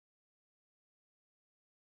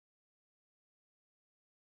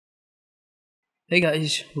Hey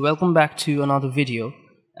guys, welcome back to another video,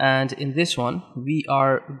 and in this one we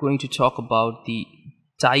are going to talk about the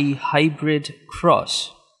dihybrid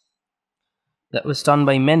cross that was done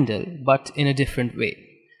by Mendel, but in a different way.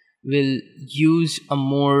 We'll use a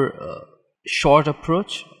more short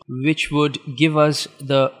approach which would give us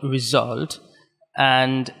the result,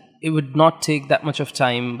 and it would not take that much of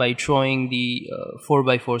time by drawing the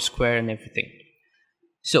 4x4 square and everything.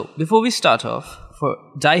 So before we start off, for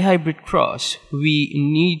dihybrid cross, we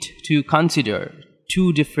need to consider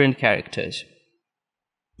two different characters.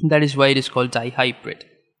 That is why it is called dihybrid.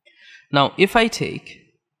 Now, if I take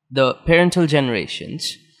the parental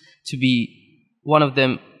generations to be one of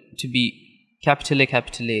them to be capital A,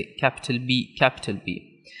 capital A, capital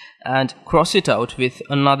B, and cross it out with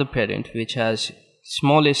another parent which has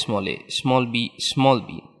small a, small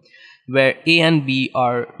b, where A and B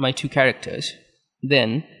are my two characters,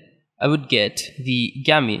 then I would get the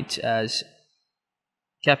gamete as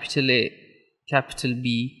capital A, capital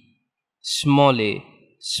B, small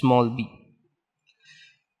b.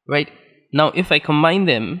 Right? Now if I combine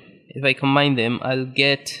them, I'll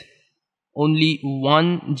get only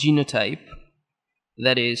one genotype,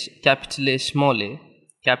 that is capital A,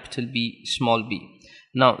 capital B, small b.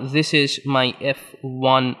 Now this is my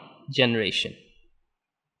F1 generation.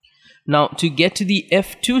 Now to get to the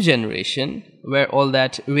F2 generation, where all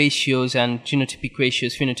that ratios and genotypic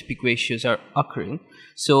ratios, phenotypic ratios are occurring,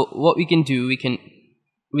 so what we can do, we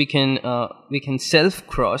can self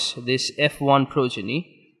cross this F1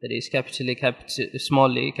 progeny, that is capital A,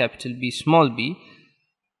 capital B, small b.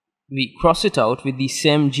 We cross it out with the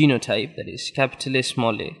same genotype, that is capital A,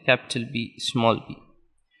 capital B, small b.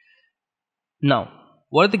 Now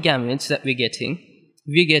what are the gametes that we're getting?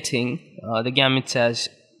 We're getting the gametes as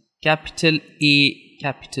capital A,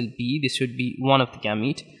 capital B. This would be one of the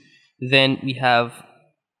gamete. Then we have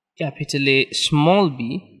capital A, small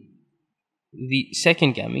b, the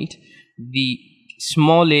second gamete, the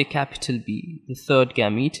small a, capital B, the third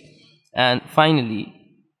gamete, and finally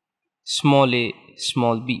small a,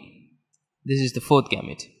 small b. This is the fourth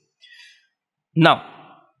gamete. Now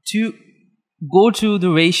to go to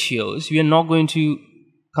the ratios, we are not going to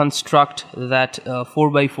construct that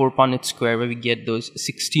 4x4 Punnett square where we get those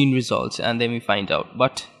 16 results and then we find out.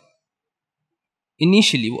 But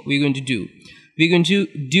initially what we're going to do, we're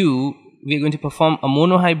going to perform a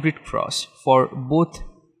monohybrid cross for both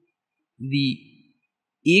the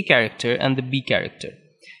A character and the B character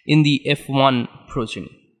in the F1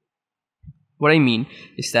 progeny. What I mean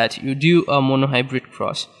is that you do a monohybrid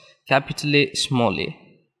cross, capital A, small a,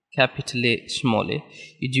 capital A, small a.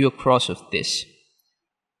 You do a cross of this.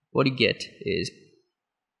 What you get is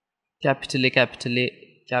capital A, capital A,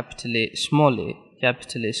 capital A, small a,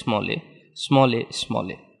 capital A, small a, small a,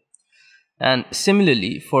 small a. And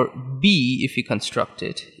similarly for B, if you construct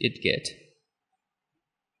it, you'd get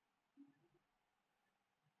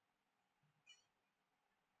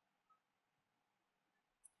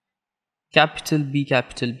capital B,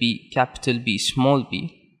 capital B, capital B, small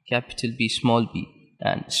b, capital B, small b,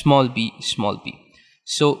 and small b, small b.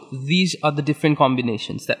 So these are the different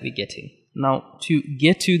combinations that we're getting. Now to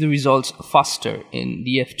get to the results faster in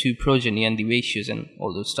the F2 progeny and the ratios and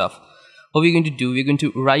all those stuff, what we're going to do, we're going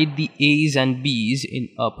to write the A's and B's in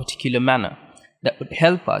a particular manner that would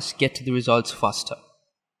help us get to the results faster.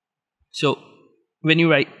 So when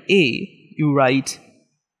you write A, you write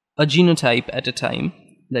a genotype at a time,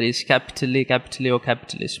 that is capital A, or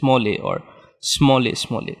capital A, small a, or small a,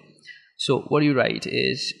 small a. So what you write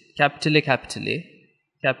is capital A, capital A,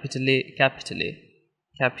 capital A, capital A,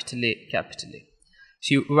 capital A, capital A.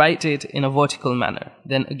 So you write it in a vertical manner.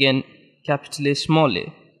 Then again capital A, small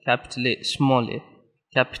a, capital A, small a,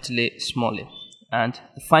 capital A, small a, and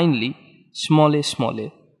finally small a, small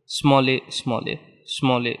a, small a, small a,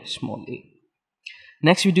 small a, small a.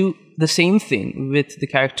 Next we do the same thing with the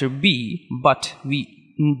character B, but we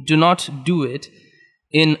do not do it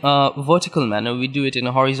in a vertical manner, we do it in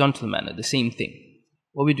a horizontal manner, the same thing.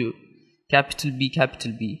 What we do, capital B,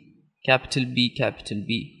 capital B, capital B, capital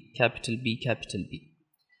B, capital B, capital B.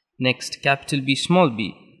 Next, capital B, small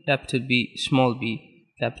b, capital B, small b,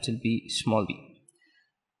 capital B, small b.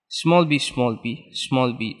 Small b, small b,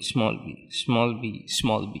 small b, small b, small b,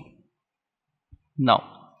 small b.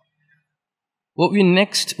 Now, what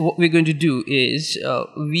we're going to do is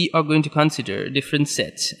we are going to consider different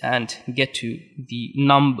sets and get to the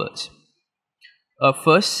numbers. Our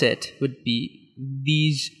first set would be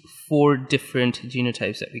these 4 different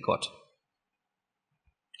genotypes that we got.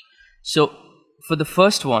 So for the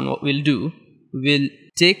first one, what we'll do, we'll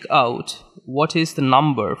take out what is the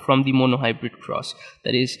number from the monohybrid cross.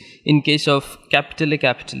 That is, in case of capital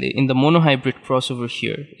A, in the monohybrid cross over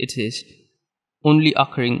here, it is only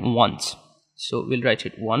occurring once. So we'll write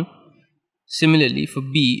it 1. Similarly, for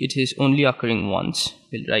B, it is only occurring once.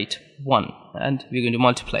 We'll write 1, and we're going to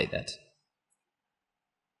multiply that.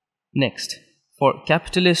 Next, for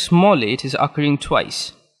capital A, small a, it is occurring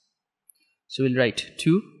twice. So we'll write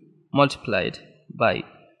 2 multiplied by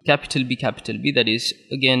capital B, that is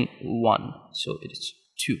again 1. So it is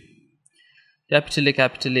 2. Capital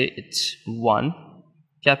A, it's 1.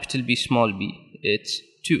 Capital B, small b, it's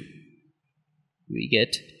 2. We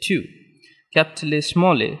get 2. Capital A,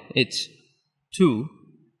 small a, it's 2.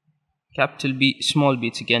 Capital B, small b,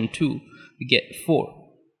 it's again 2. We get 4.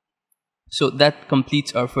 So that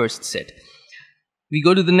completes our first set. We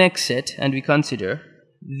go to the next set and we consider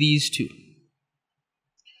these two.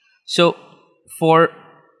 So for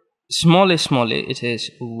small a, it is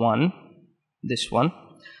 1, this one,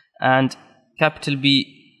 and capital B,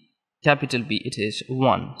 it is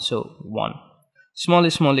 1, so 1. Small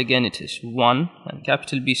a, again, it is 1, and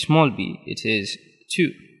capital B, small b, it is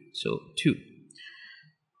 2, so 2.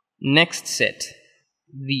 Next set,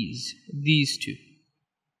 these two.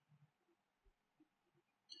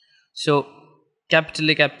 So capital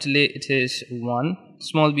A, it is 1,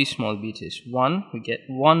 small b, it is 1, we get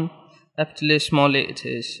 1. Capital A, small a, it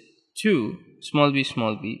is 2, small b,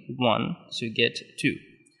 1, so we get 2.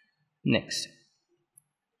 Next,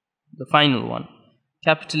 the final one,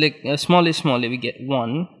 capital A, small a, we get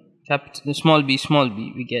 1, capital small b,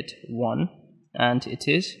 we get 1, and it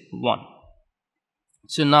is 1.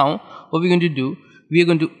 So now what we're going to do, we are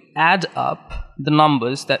going to add up the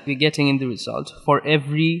numbers that we're getting in the result for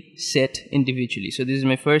every set individually. So this is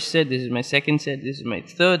my first set, this is my second set, this is my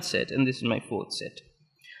third set, and this is my fourth set.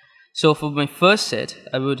 So for my first set,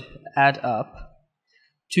 I would add up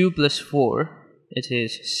 2 plus 4, it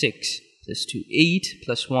is 6, plus 2, 8,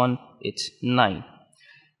 plus 1, it's 9.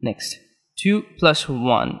 Next, 2 plus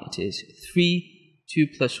 1, it is 3, 2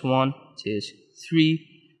 plus 1, it is 3,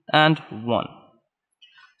 and 1.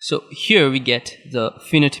 So here we get the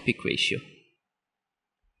phenotypic ratio.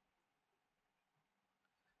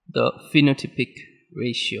 The phenotypic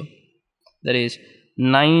ratio, that is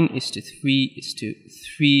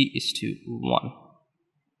 9:3:3:1.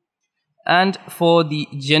 And for the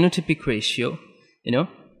genotypic ratio,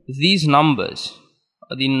 these numbers,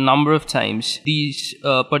 the number of times these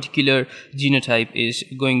particular genotype is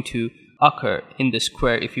going to occur in the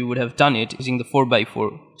square if you would have done it using the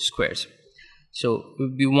 4x4 squares. So it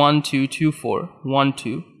would be 1, 2, 2, 4, 1,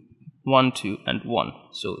 2, 1, 2, and 1.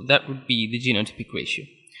 So that would be the genotypic ratio.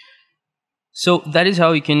 So that is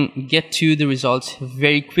how we can get to the results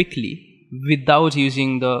very quickly without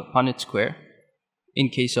using the Punnett square in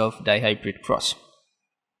case of dihybrid cross.